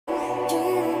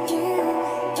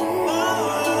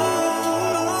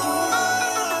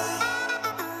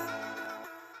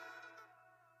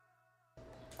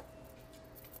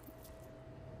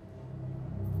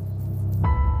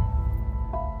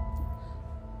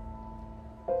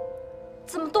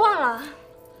怎么断了？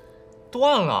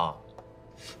断了，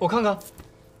我看看。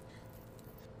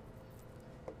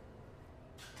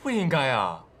不应该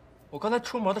啊，我刚才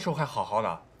出门的时候还好好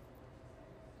的。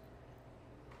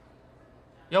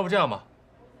要不这样吧，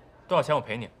多少钱我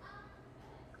赔你？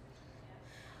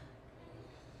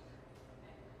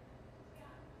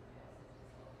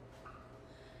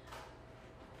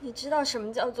你知道什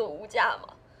么叫做无价吗？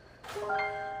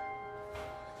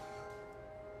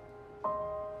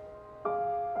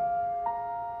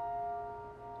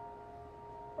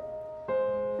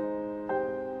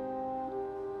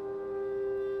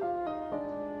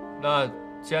那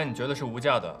既然你觉得是无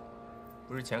价的，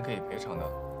不是钱可以赔偿的，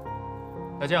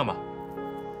那这样吧，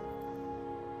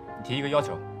你提一个要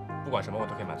求，不管什么我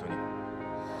都可以满足你。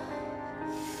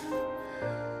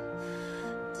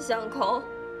季向空，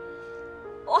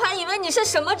我还以为你是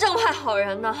什么正派好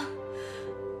人呢，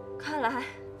看来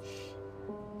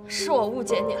是我误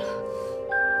解你了。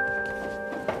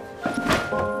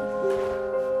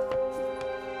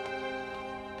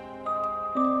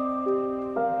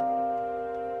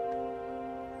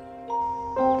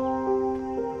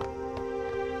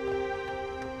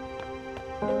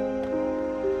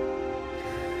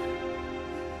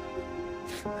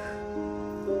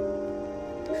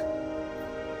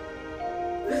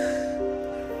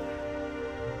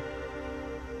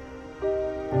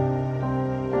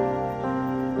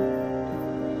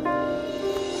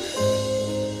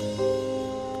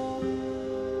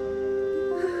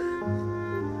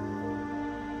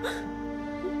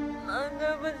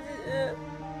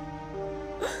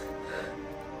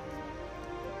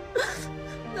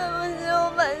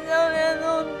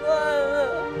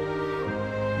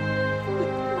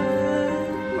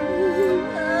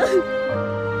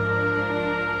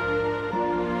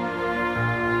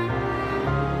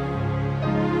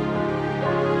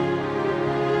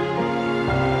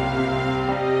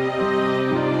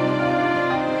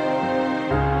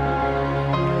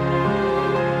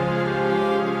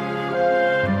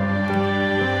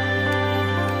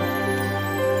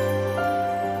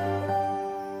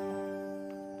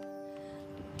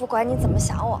不管你怎么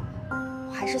想我，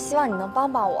我还是希望你能帮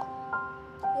帮我，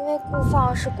因为顾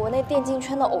放是国内电竞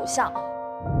圈的偶像。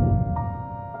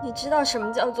你知道什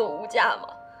么叫做无价吗？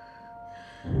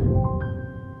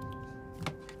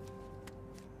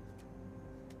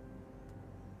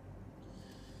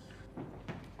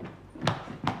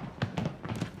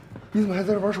你怎么还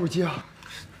在这玩手机啊？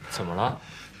怎么了？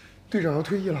队长要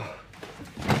退役了。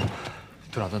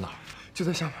队长在哪儿？就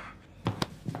在下面。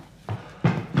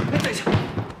等一下。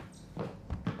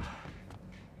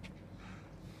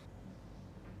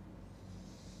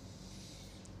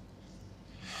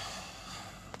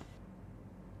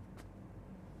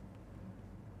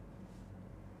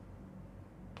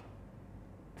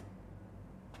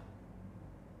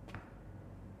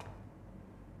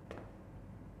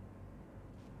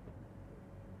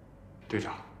队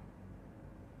长，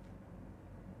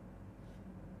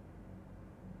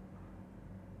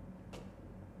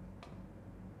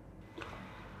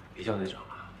别叫队长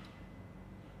了，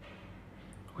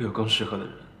会有更适合的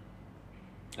人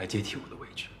来接替我的位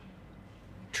置。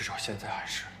至少现在还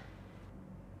是。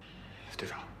队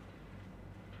长，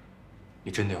你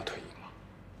真的要退役吗？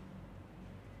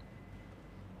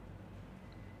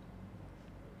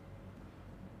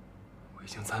我已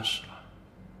经暂时了。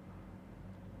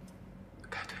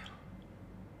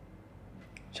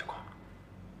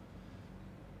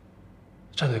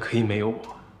战队可以没有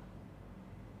我，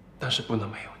但是不能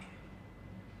没有你。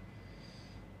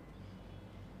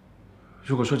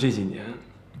如果说这几年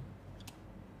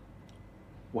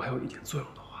我还有一点作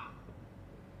用的话，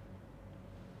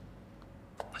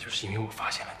那就是因为我发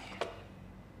现了你。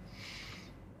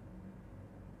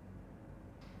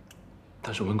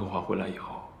但是温哥华回来以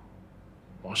后，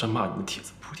网上骂你的帖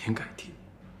子铺天盖地。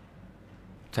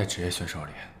在职业选手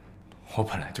里，我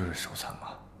本来就是手残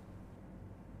嘛。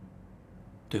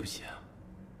对不起啊，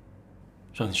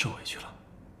让你受委屈了。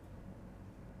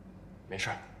没事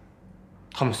儿，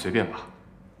他们随便吧，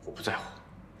我不在乎。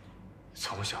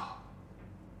从小，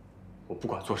我不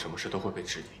管做什么事都会被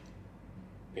质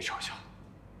疑、被嘲笑，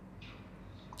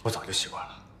我早就习惯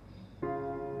了。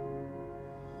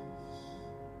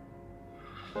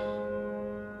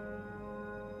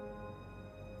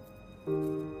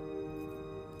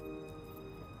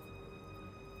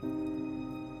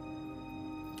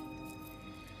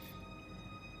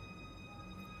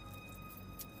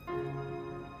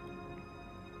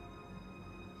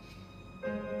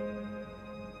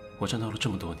我战斗了这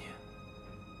么多年，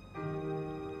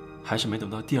还是没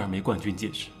等到第2枚冠军戒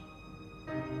指。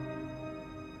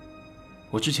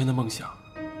我之前的梦想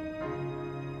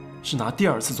是拿第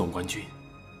2次总冠军。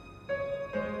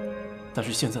但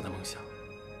是现在的梦想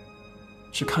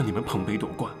是看你们捧杯夺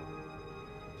冠。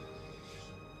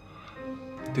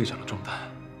队长的重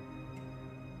担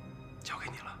交给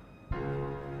你了。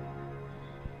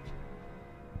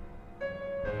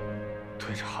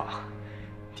队长，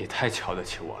你太瞧得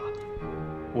起我了。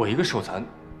我一个手残，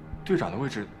队长的位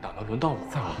置哪能轮到我？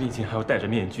在我面前还要戴着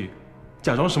面具，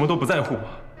假装什么都不在乎吗？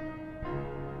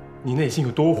你内心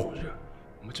有多火热，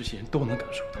我们这些人都能感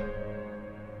受到。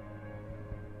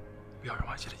不要让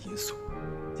外界的因素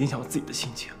影响到自己的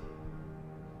心情。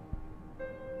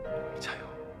加油！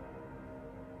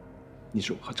你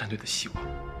是我和战队的希望。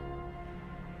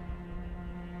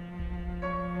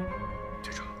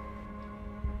队长，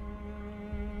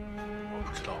我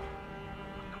不知道我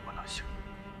能不能行。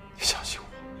你相信我，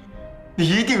你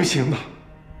一定行的。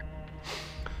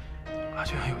阿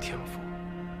娟很有天赋，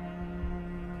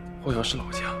后摇是老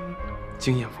将，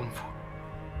经验丰富。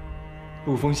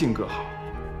陆枫性格好，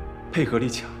配合力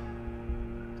强，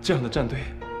这样的战队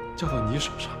交到你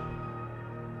手上，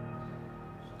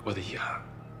我的遗憾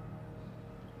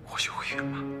或许会圆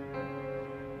满。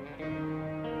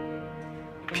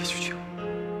别拒绝我。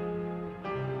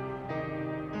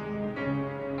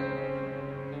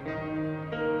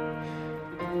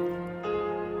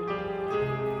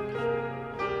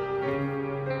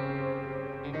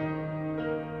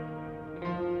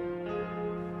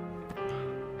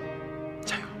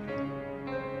加油！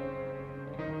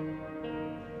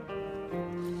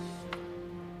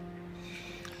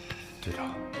队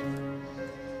长，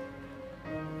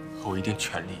我一定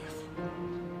全力以赴，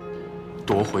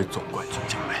夺回总冠军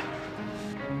奖杯。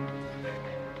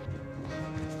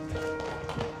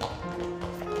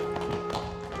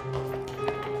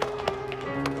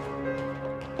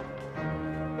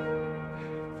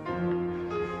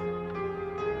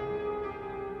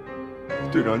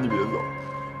队长，你别走。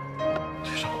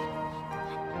队长，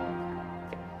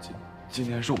今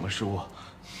天是我们失误，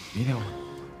明天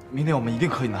我们一定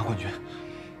可以拿冠军。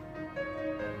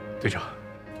队长，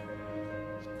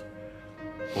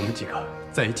我们几个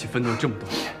在一起奋斗这么多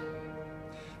年，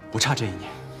不差这1年。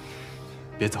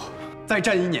别走，再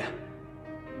战1年。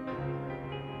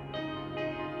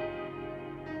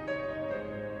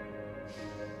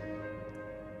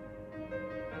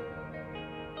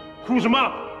哭什么？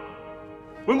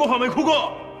文国华没哭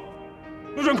过，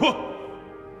不准哭！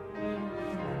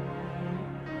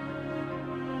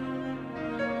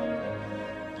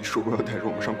你说过要带着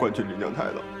我们上冠军领奖台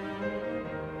的。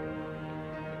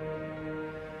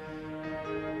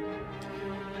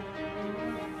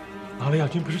拿了亚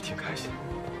军不是挺开心？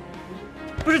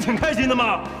不是挺开心的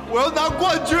吗？我要拿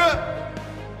冠军！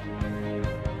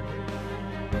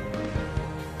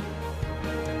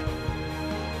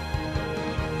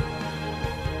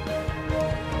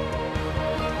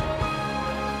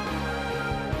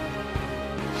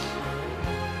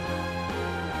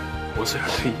我虽然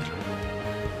退役了，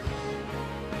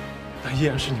但依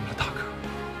然是你们的大哥，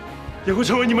也会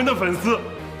成为你们的粉丝。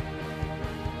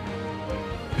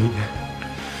明年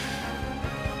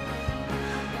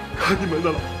看你们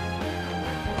的了。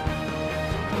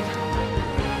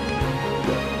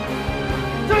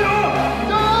加油！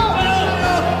加油！加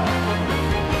油！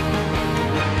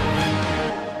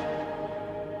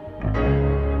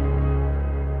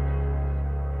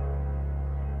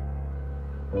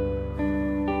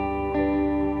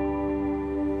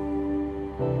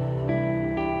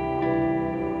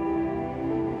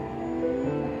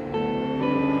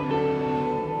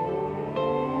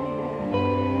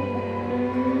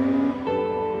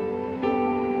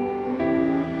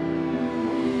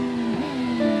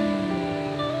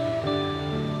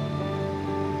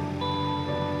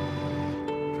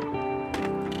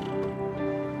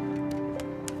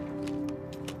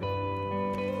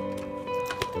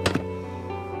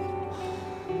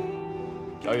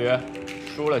小雨，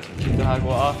输了请亲自开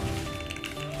锅啊！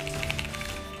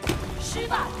失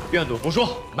败。愿赌服输，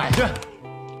买去。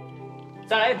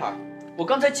再来一盘，我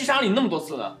刚才击杀了你那么多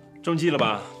次呢。中计了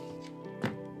吧？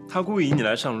他故意引你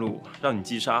来上路，让你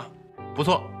击杀。不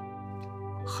错，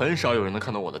很少有人能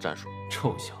看懂我的战术。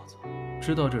臭小子，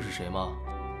知道这是谁吗？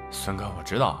孙哥，我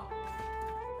知道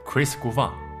 ，Chris 顾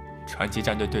放，传奇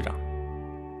战队队长。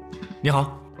你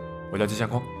好，我叫季相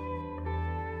空。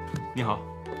你好，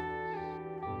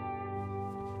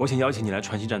我想邀请你来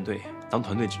传奇战队当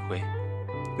团队指挥，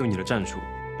用你的战术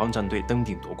帮战队登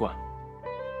顶夺冠，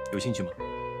有兴趣吗？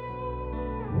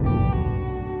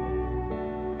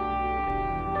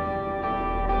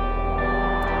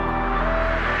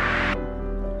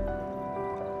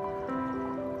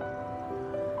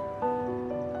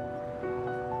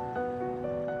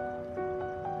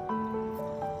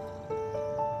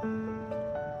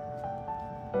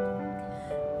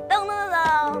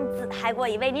还过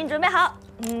已为您准备好。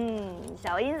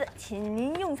小银子，请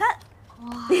您用餐。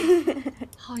哇，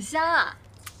好香啊！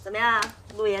怎么样，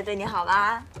陆爷对你好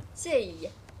吧？谢姨。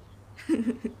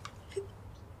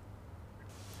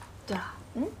对了，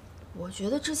我觉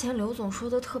得之前刘总说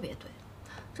的特别对，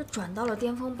这转到了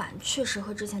巅峰版，确实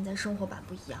和之前在生活版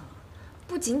不一样了。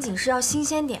不仅仅是要新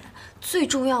鲜点，最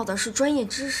重要的是专业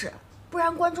知识，不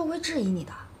然观众会质疑你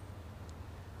的。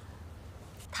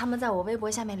他们在我微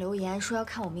博下面留言说要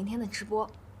看我明天的直播，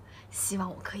希望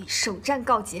我可以首战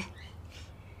告捷。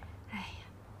哎呀，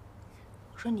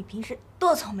我说你平时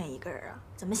多聪明一个人啊，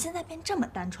怎么现在变这么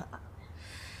单纯了？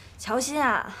乔欣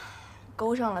啊，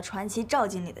勾上了传奇赵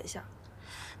经理的线，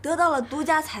得到了独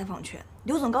家采访权，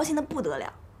刘总高兴的不得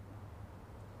了。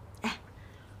哎，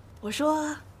我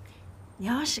说，你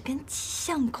要是跟季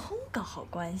相空搞好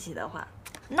关系的话，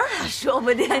那说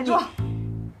不定你……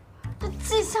这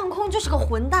季相空就是个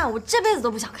混蛋，我这辈子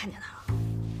都不想看见他了。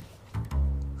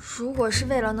如果是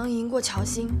为了能赢过乔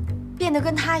欣，变得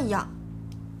跟他一样，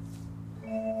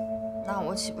那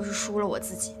我岂不是输了我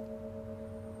自己？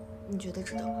你觉得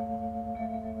值得吗？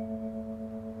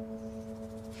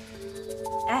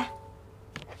哎，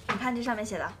你看这上面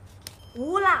写的“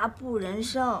无辣不人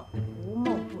生，无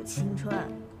梦不青春”，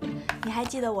你还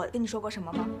记得我跟你说过什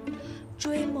么吗？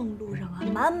追梦路上啊，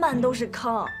满满都是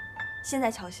坑。现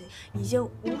在乔欣已经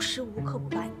无时无刻不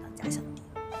把你当假想敌，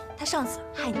他上次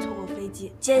害你错过飞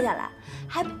机，接下来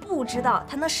还不知道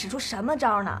他能使出什么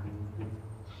招呢。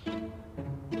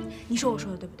你说我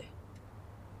说的对不对？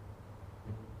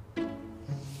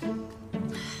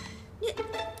你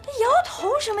摇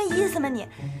头什么意思嘛你？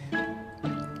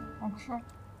好吃，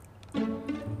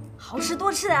好吃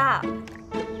多吃啊！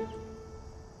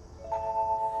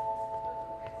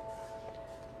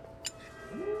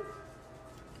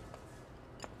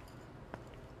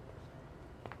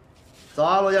早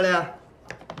啊，罗教练。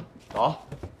早，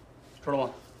吃了吗？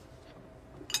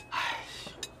哎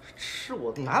呦，吃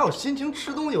我哪有心情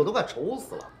吃东西，我都快愁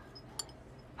死了。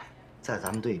在咱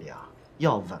们队里啊，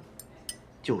要稳，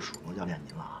就属罗教练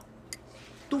您了啊。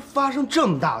都发生这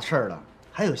么大的事儿了，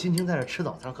还有心情在这吃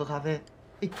早餐、喝咖啡？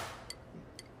哎，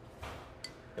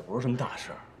也不是什么大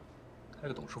事儿，开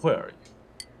个董事会而已。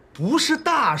不是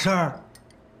大事儿，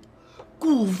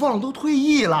顾放都退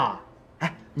役了。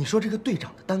哎，你说这个队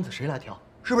长的单子谁来挑？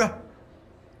是不是？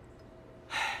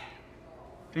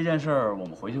这件事儿我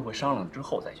们回去会商量之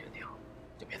后再决定，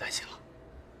就别担心了。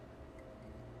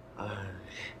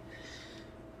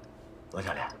罗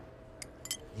教练，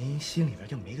您心里边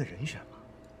就没个人选吗？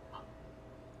啊，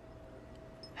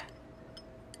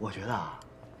我觉得啊，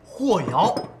霍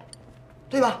瑶，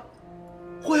对吧？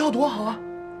霍瑶多好啊，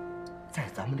在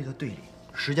咱们这个队里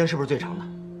时间是不是最长的？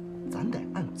咱得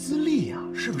按资历呀，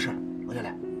是不是，罗教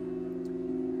练？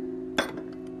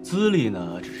资历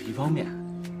呢只是一方面，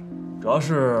主要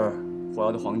是霍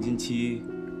瑶的黄金期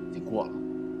已经过了。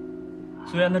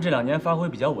虽然他这2年发挥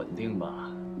比较稳定吧，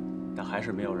但还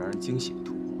是没有让人惊喜的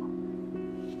突破。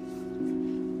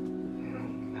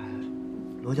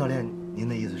罗教练，您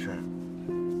的意思是？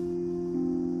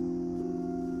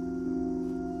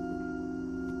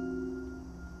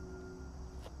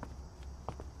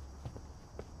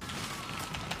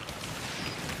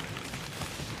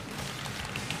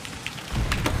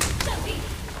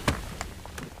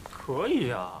可以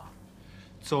呀，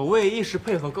走位、意识、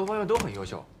配合各方面都很优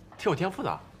秀，挺有天赋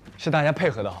的。是大家配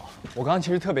合的好。我刚刚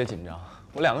其实特别紧张，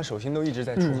我2个手心都一直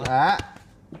在出汗。哎，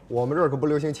我们这儿可不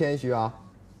流行谦虚啊。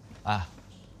哎，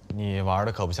你玩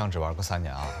的可不像只玩过3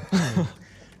年啊。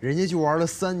人家就玩了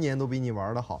3年，都比你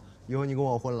玩的好。以后你跟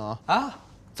我混了啊！啊？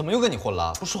怎么又跟你混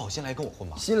了？不说好新来跟我混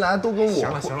吗？新来都跟我混。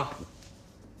行了行了，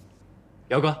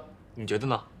姚哥，你觉得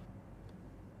呢？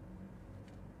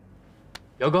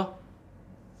姚哥，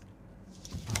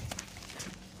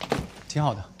挺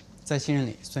好的，在新人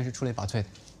里算是出类拔萃的，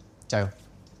加油！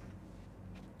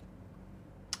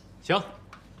行，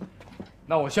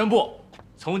那我宣布，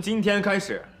从今天开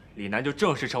始，李楠就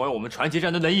正式成为我们传奇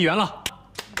战队的一员了。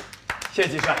谢谢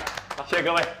季帅，谢谢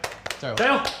各位，加油！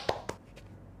加油！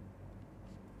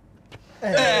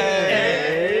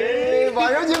哎，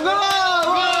晚上请客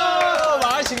了！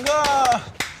晚上请客，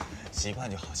习惯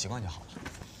就好，习惯就好了。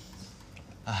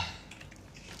哎，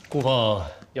顾放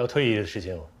要退役的事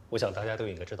情，我想大家都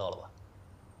应该知道了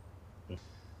吧？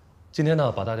今天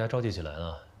呢，把大家召集起来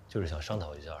呢，就是想商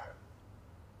讨一下，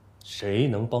谁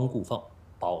能帮顾放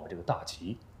把我们这个大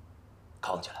旗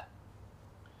扛起来。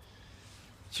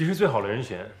其实最好的人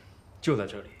选就在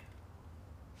这里。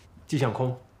季相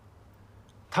空，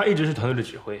他一直是团队的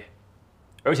指挥，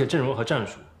而且阵容和战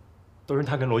术都是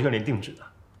他跟罗教练定制的，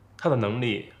他的能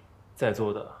力在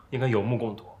座的应该有目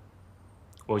共睹。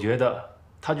我觉得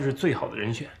他就是最好的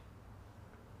人选。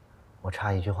我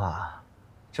插一句话啊，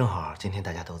正好今天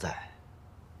大家都在，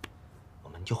我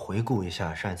们就回顾一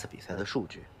下上一次比赛的数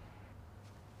据，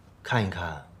看一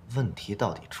看问题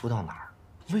到底出到哪儿，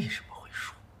为什么会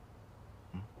输。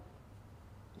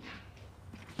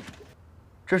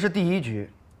这是第1局，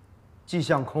季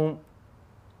向空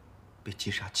被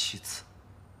击杀7次，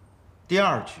第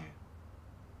2局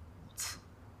5次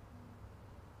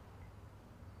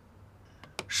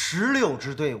，16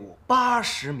支队伍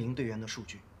80名队员的数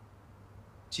据，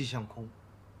季向空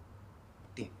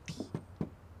垫底。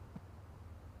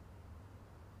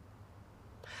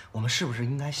我们是不是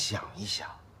应该想一想，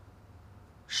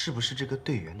是不是这个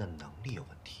队员的能力有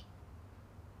问题？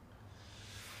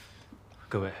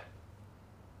各位，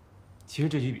其实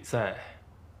这局比赛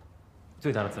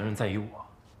最大的责任在于我，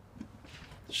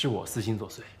是我私心作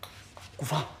祟。顾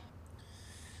放，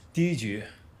第1局，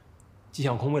季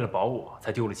向空为了保我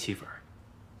才丢了7分，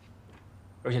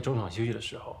而且中场休息的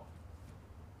时候，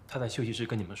他在休息室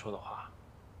跟你们说的话，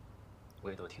我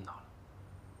也都听到了。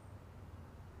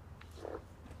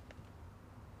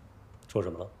说什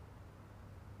么了？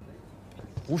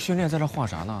吴训练在这画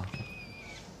啥呢？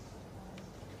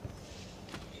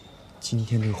今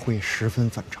天这个会十分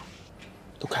反常，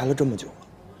都开了这么久了，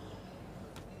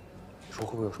你说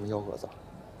会不会有什么幺蛾子？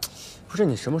不是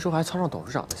你什么时候还操上董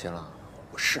事长的心了？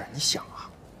不是，你想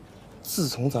啊，自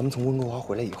从咱们从温哥华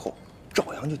回来以后，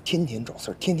赵阳就天天找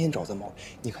事儿，天天找咱毛病。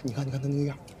你看他那个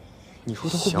样，你说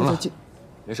他会不会再进？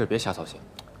没事，别瞎操心，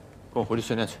跟我回去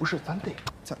训练去。不是，咱得。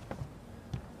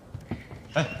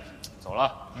哎，走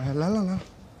了。哎，来了。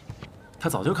他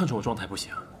早就看出我状态不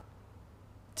行，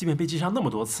即便被击杀那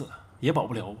么多次，也保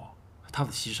不了我。他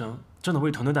的牺牲真的为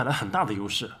团队带来很大的优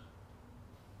势。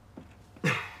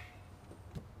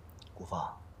顾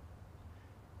放，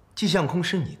季向空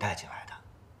是你带进来的，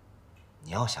你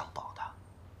要想保他，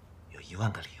有1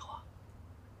万个理由啊。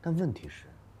但问题是，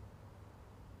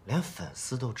连粉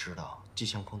丝都知道季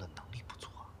向空的能力不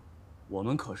错。我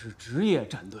们可是职业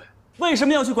战队，为什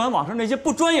么要去管网上那些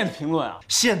不专业的评论啊？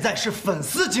现在是粉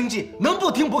丝经济，能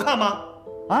不听不看吗？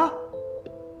啊？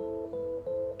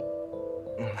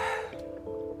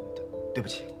对不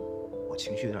起，我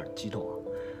情绪有点激动啊，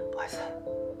不好意思。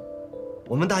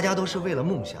我们大家都是为了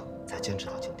梦想才坚持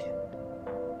到今天，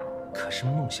可是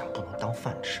梦想不能当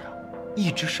饭吃啊！一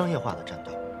支商业化的战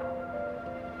队，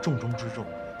重中之重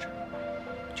的位置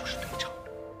就是队长，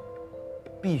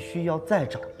必须要再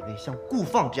找一位像顾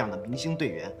放这样的明星队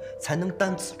员，才能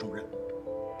担此重任。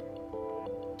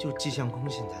就季向空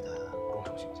现在的公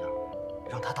众形象，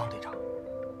让他当队长，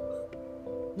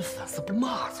那粉丝不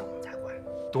骂死我们才怪。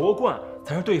夺冠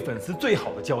才是对粉丝最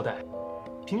好的交代。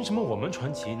凭什么我们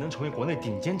传奇能成为国内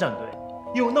顶尖战队，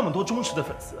又有那么多忠实的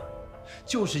粉丝？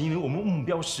就是因为我们目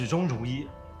标始终如一，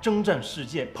征战世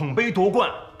界，捧杯夺冠，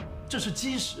这是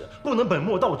基石，不能本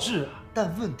末倒置啊！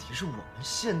但问题是我们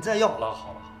现在要……好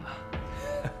了。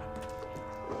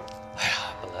哎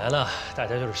呀，本来呢，大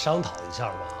家就是商讨一下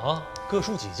嘛，啊，各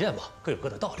抒己见嘛，各有各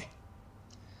的道理。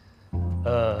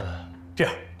这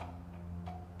样，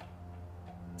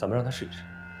咱们让他试一试。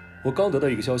我刚得到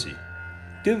一个消息，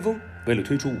巅峰为了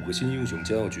推出5个新英雄，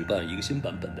将要举办一个新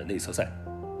版本的内测赛，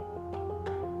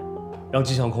让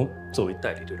季向空作为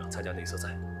代理队长参加内测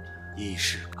赛，以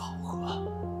示考核。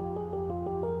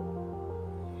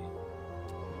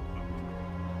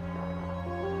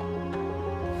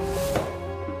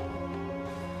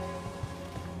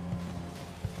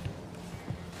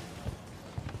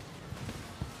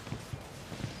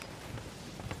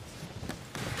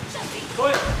各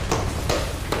位，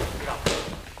队长，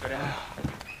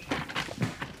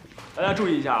大家注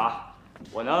意一下啊！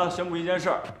我呢宣布一件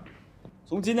事儿，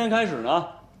从今天开始呢，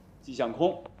季向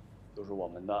空就是我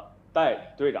们的代理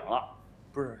队长了。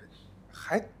不是，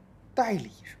还代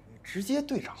理什么？直接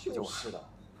队长不就完了？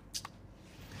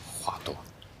话多。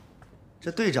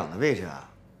这队长的位置啊，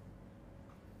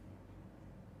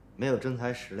没有真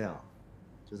材实料，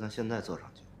就算现在坐上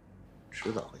去，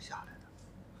迟早会下来的。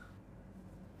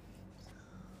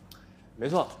没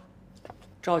错，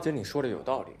赵姐你说的有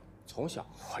道理。从小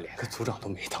我连个组长都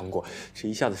没当过，这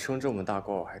一下子升这么大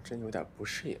高，还真有点不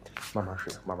适应。慢慢适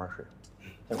应，慢慢适应。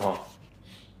向空，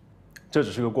这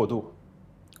只是个过渡，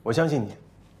我相信你，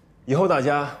以后大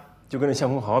家就跟着向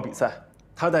空好好比赛，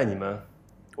他带你们，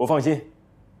我放心。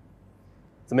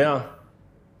怎么样？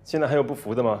现在还有不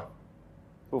服的吗？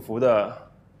不服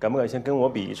的，敢不敢先跟我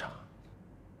比一场？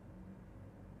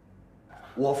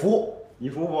我服，你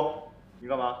服不服？你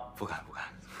干嘛？不敢。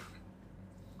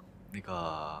那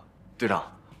个队长，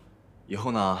以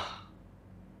后呢，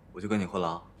我就跟你混了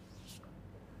啊。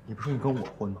你不是说你跟我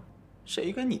混吗？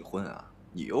谁跟你混啊？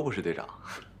你又不是队长，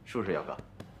是不是姚哥？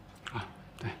啊，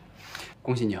对，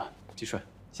恭喜你啊，季顺。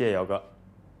谢谢姚哥，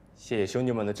谢谢兄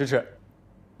弟们的支持。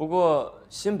不过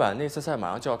新版内测赛马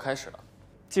上就要开始了，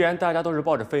既然大家都是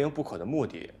抱着非赢不可的目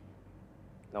的，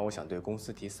那我想对公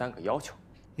司提3个要求。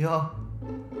哟，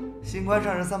新官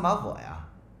上任3把火呀，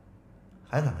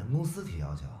还敢跟公司提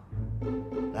要求？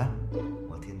来，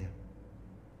我听听。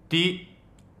第一，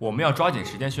我们要抓紧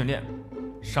时间训练，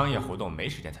商业活动没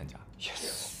时间参加。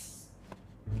Yes。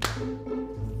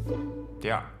第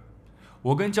二，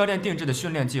我跟教练定制的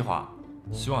训练计划，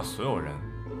希望所有人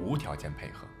无条件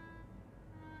配合。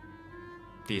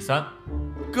第三，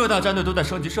各大战队都在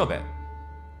升级设备，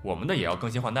我们的也要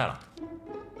更新换代了。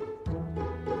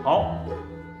好，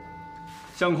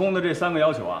向空的这3个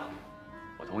要求啊，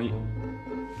我同意。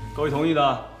各位同意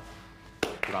的，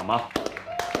鼓掌吧。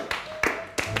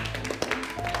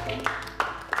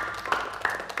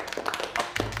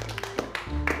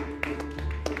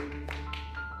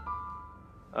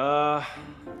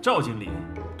赵经理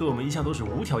对我们一向都是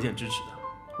无条件支持的，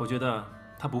我觉得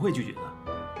他不会拒绝的，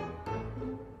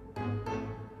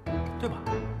对吧？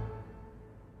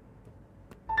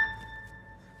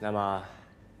那么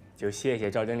就谢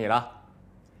谢赵经理了，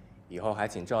以后还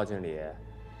请赵经理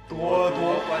多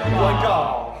多关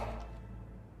照。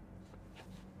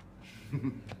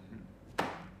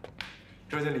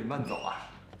赵经理慢走啊，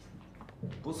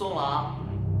不送了啊。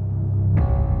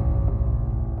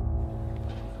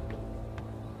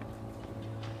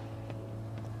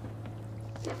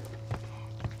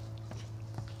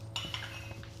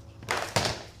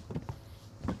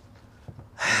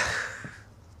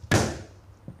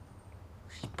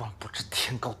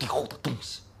天高地厚的东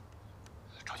西。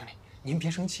赵经理，您别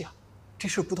生气啊，这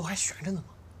事不都还悬着呢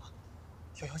吗？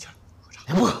消消气儿，喝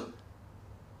茶。不喝。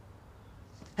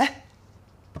哎，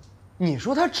你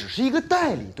说他只是一个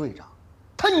代理队长，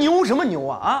他牛什么牛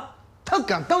啊？啊，他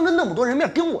敢当着那么多人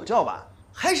面跟我叫板，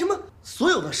还什么所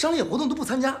有的商业活动都不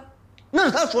参加，那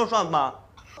是他说了算吗？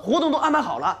活动都安排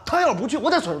好了，他要是不去，我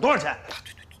得损失多少钱？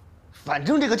对，反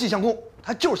正这个季相公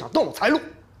他就是想断我财路。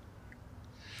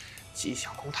季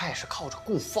相公他也是靠着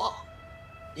顾放，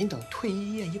您等退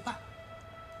役夜一半，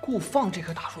顾放这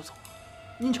棵大树走了，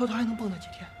您瞧他还能蹦跶几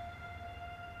天？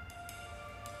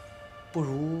不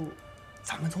如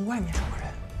咱们从外面找个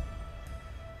人，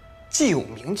既有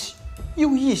名气，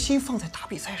又一心放在打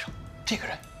比赛上，这个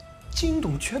人金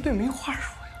董绝对没话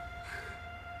说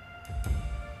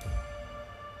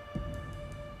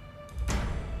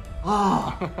呀。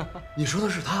啊，你说的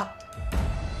是他？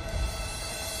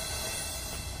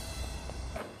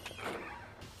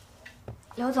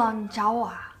刘总，你找我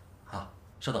啊？啊，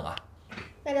稍等啊。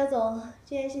那刘总，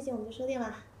这件事情我们就说定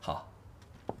了。好。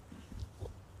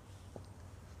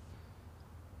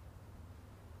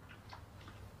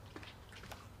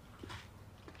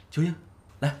秋英，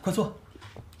来，快坐。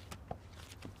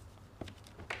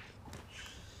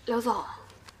刘总，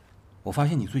我发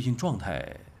现你最近状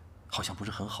态好像不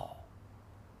是很好，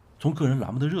从个人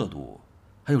栏目的热度，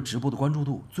还有直播的关注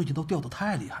度，最近都掉得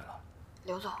太厉害了。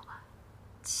刘总，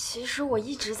其实我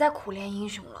一直在苦练英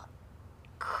雄了，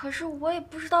可是我也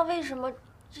不知道为什么，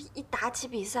这一打起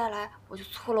比赛来我就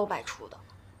错漏百出的。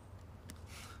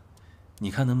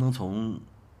你看能不能从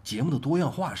节目的多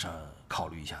样化上考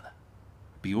虑一下呢？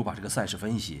比如把这个赛事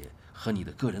分析和你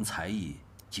的个人才艺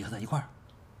结合在一块儿。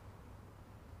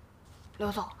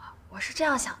刘总，我是这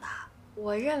样想的，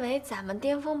我认为咱们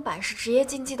巅峰版是职业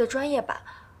竞技的专业版，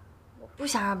我不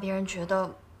想让别人觉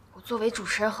得我作为主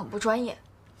持人很不专业。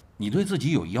你对自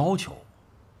己有要求，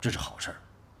这是好事儿，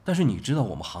但是你知道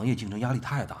我们行业竞争压力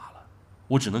太大了，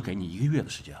我只能给你1个月的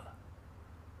时间了。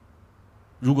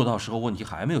如果到时候问题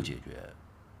还没有解决，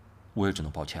我也只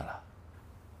能抱歉了。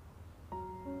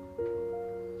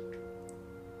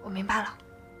我明白了。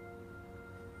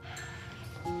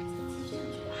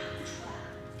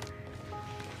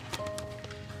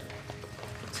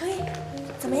秋英，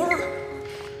怎么样啊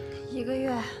？1个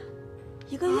月。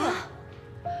1个月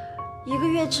？1个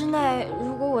月之内，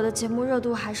如果我的节目热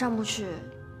度还上不去，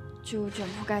就卷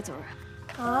铺盖走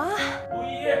人。啊？陆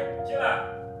依依，进来。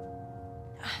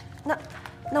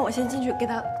那我先进去给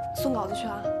他送稿子去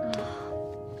啊。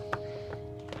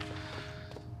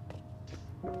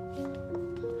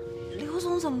刘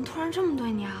总怎么突然这么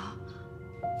对你啊？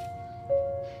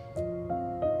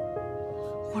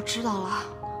我知道了，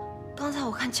刚才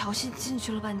我看乔欣进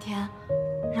去了半天，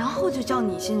然后就叫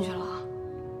你进去了，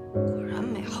果然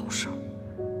没好事儿。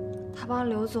他帮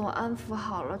刘总安抚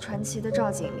好了传奇的赵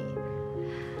经理，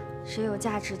谁有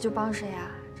价值就帮谁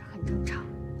啊，这很正常。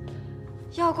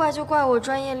要怪就怪我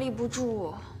专业立不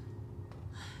住。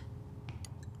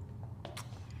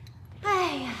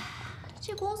哎呀，这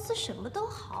司什么都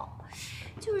好，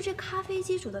就是这咖啡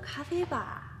机煮的咖啡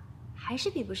吧，还是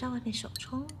比不上外面手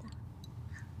冲的。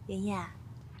妍妍，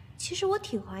其实我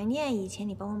挺怀念以前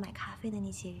你帮我买咖啡的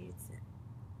那些日子。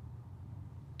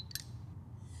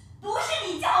不是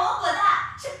你叫我滚蛋，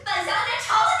是本小姐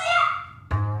吵了你。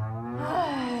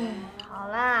哎，好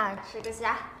啦，吃个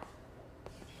虾，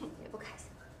别不开心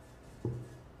了。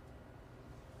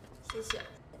谢谢。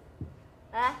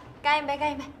来，干一杯，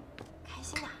干一杯，开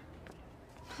心啊！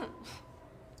哼。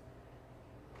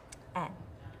哎，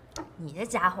你这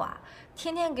家伙啊，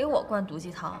天天给我灌毒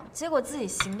鸡汤，结果自己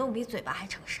行动比嘴巴还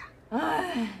诚实啊！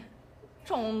哎，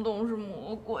冲动是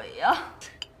魔鬼呀！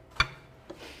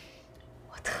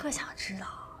我特想知道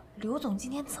刘总今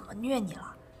天怎么虐你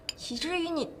了，以至于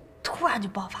你突然就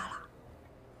爆发了。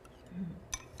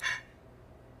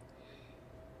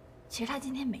其实他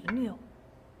今天没虐我，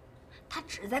他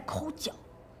只是在抠脚。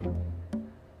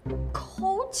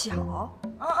抠脚？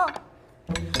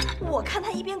我看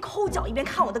他一边抠脚一边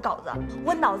看我的稿子，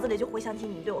我脑子里就回想起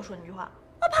你对我说那句话：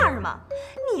我怕什么？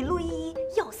你陆依依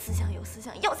要思想有思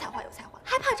想，要才华有才华，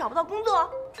还怕找不到工作？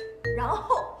然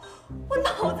后我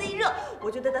脑子一热，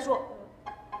我就对他说：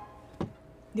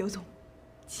刘总，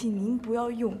请您不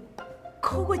要用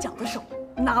抠过脚的手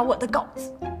拿我的稿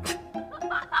子。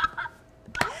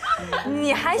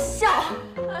你还笑？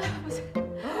哎，不行，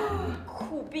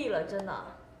酷毙了，真的。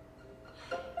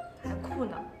还酷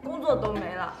呢，工作都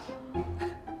没了。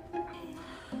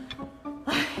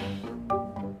哎，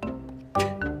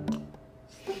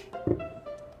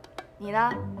你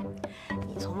呢？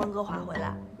你从温哥华回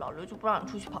来，老刘就不让你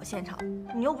出去跑现场，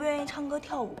你又不愿意唱歌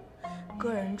跳舞，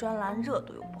个人专栏热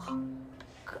度又不好。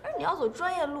可是你要走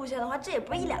专业路线的话，这也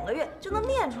不是1、2个月就能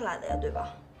练出来的呀，对吧？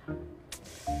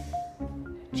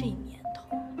这年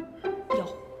头要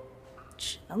火，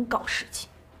只能搞事情。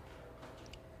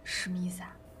什么意思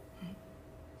啊？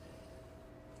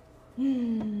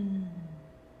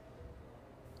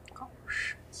搞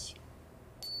事情。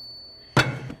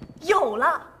有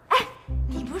了！哎，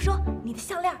你不是说你的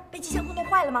项链被吉祥物弄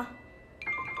坏了吗？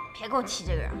别给我提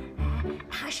这个人。哎，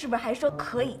他是不是还说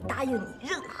可以答应你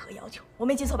任何要求？我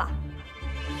没记错吧？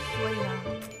所以呢，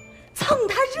蹭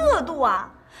他热度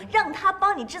啊，让他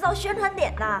帮你制造宣传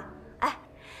点呐。哎，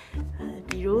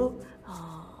比如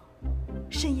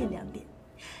深夜2点，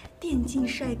电竞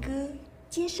帅哥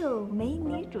接受美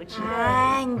女主持人。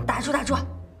哎，你打住打住，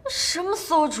什么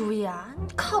馊主意啊？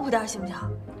你靠谱点行不行？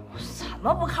怎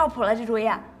么不靠谱了这主意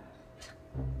啊？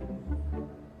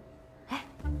哎，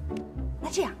那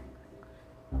这样，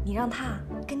你让他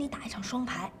跟你打一场双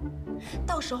排，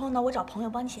到时候呢，我找朋友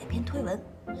帮你写一篇推文，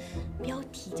标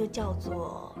题就叫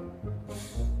做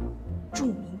“著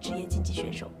名职业竞技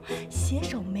选手携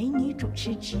手美女主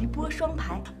持直播双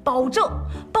排，保证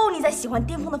包你在喜欢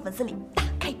巅峰的粉丝里大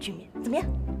开局面”，怎么样？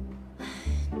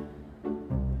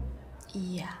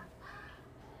依依，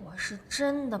我是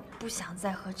真的不想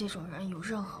再和这种人有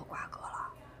任何瓜葛了，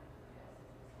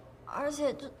而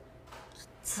且这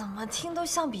怎么听都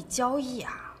像笔交易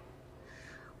啊，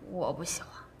我不喜欢。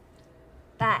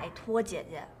拜托姐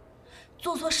姐，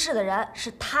做错事的人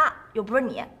是他，又不是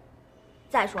你。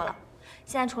再说了，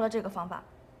现在除了这个方法，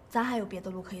咱还有别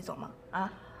的路可以走吗？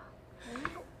啊，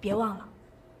别忘了，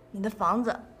你的房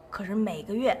子可是每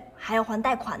个月还要还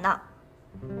贷款呢。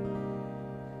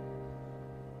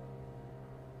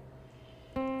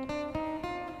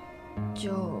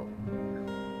就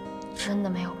真的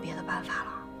没有别的办法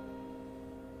了。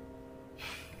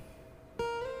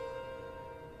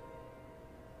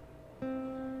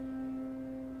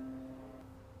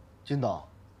金董，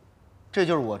这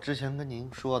就是我之前跟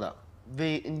您说的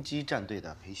VNG 战队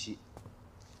的裴西，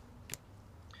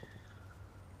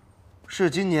是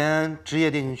今年职业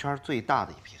电竞圈最大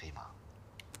的一匹黑马，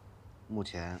目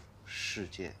前世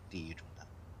界第1中单。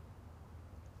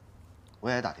我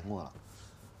也打听过了，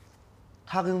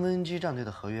他跟 VNG 战队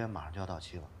的合约马上就要到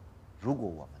期了，如果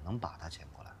我们能把他签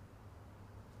过来，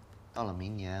到了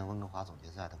明年温哥华总决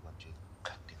赛的冠军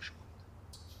肯定是我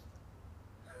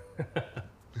们的。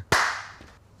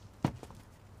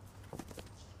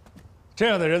这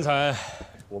样的人才，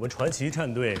我们传奇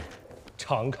战队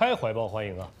敞开怀抱欢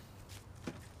迎啊！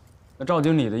那赵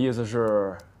经理的意思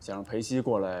是想让裴西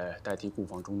过来代替顾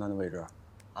放中单的位置？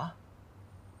啊？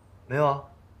没有啊，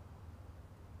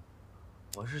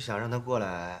我是想让他过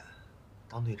来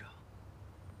当队长。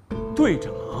队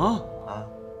长？啊？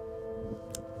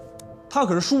他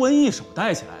可是舒文一手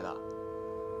带起来的，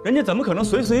人家怎么可能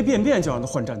随随便便就让他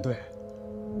换战队？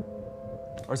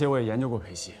而且我也研究过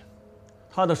裴西。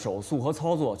他的手速和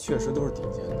操作确实都是顶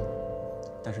尖的，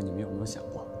但是你们有没有想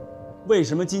过，为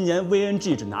什么今年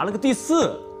VNG 只拿了个第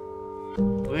4？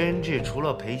 VNG 除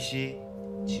了裴熙，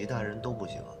其他人都不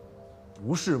行。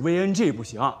不是 VNG 不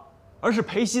行，而是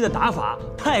裴熙的打法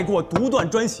太过独断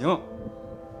专行。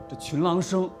这群狼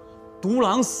生，独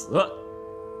狼死，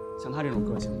像他这种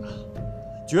个性的，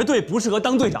绝对不适合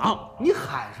当队长。你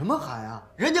喊什么喊啊？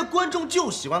人家观众就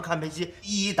喜欢看裴熙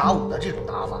1打5的这种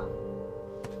打法，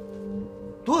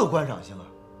多有观赏性啊，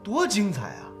多精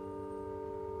彩啊！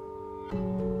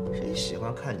谁喜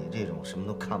欢看你这种什么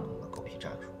都看不懂的狗屁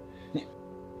战术？你，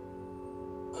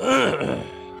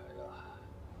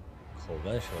口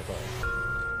干舌燥。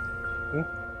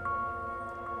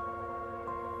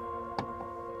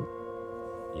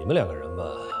你们两个人吧，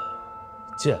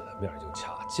见了面就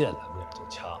掐，见了面就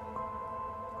掐。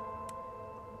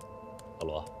阿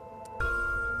罗，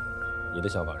你的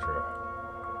想法是？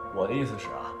我的意思是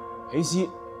啊，裴熙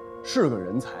是个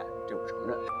人才，这我承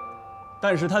认，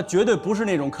但是他绝对不是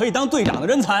那种可以当队长的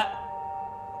人才。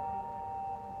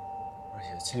而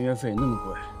且签约费那么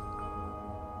贵，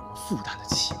我们负担得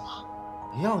起吗？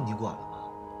要你管了吗？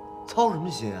操什么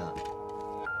心啊？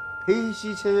裴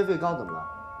熙签约费高怎么了？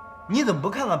你怎么不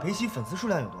看看裴熙粉丝数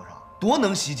量有多少，多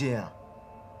能吸金啊？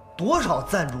多少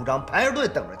赞助商排着队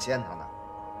等着签他呢？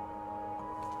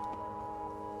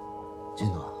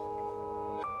金总，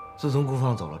自从顾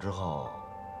放走了之后，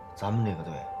咱们这个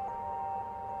队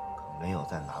可没有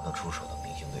再拿得出手的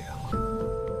明星队员了。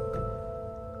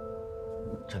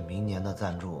这明年的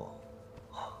赞助，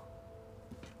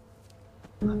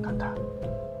很难谈，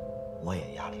我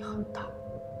也压力很大。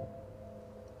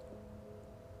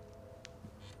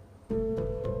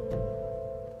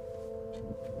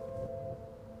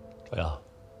朝阳，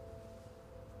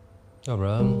要不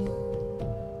然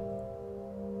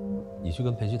你去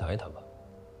跟裴熙谈一谈吧。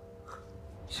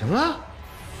行啊，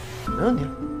没问题。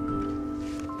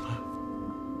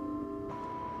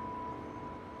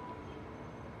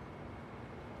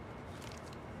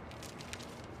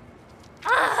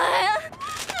哎呀，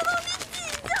这都第几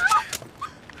家了？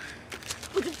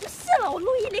我就不信了，我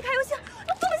陆毅离开游戏，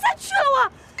我做不下去了，我。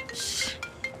嘘。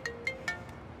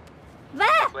喂。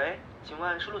喂，请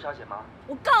问是陆小姐吗？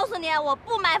我告诉你，我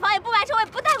不买房，也不买车，我也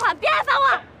不贷款，别来烦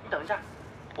我。你等一下，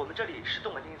我们这里是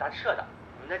动感电竞杂志社的，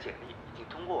您的简历已经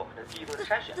通过我们的第1轮的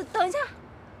筛选。等一下，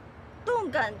动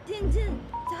感电竞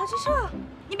杂志社，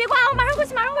你别挂，我马上过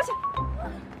去，马上过去。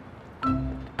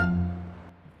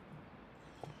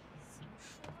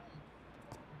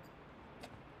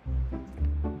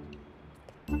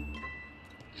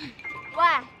喂，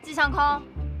季向空，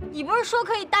你不是说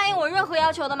可以答应我任何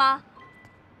要求的吗？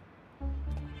不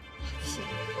行，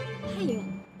太远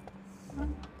了。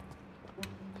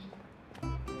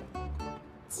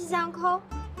季向空，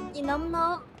你能不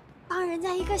能帮人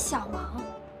家一个小忙？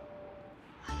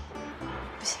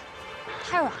不行，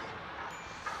太软了。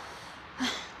哎，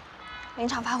临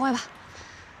场发挥吧。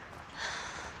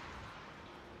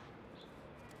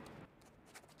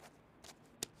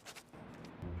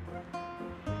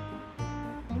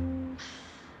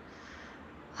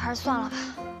还是算了吧。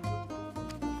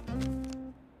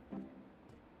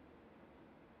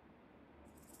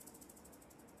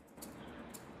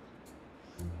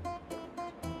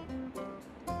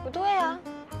不对呀，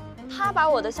他把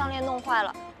我的项链弄坏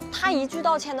了，他一句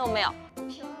道歉都没有。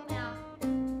凭什么呀？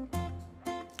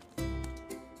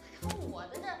看我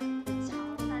的这抢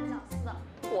3抢4的，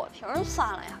我凭什么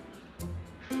算了呀？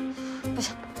不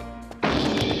行。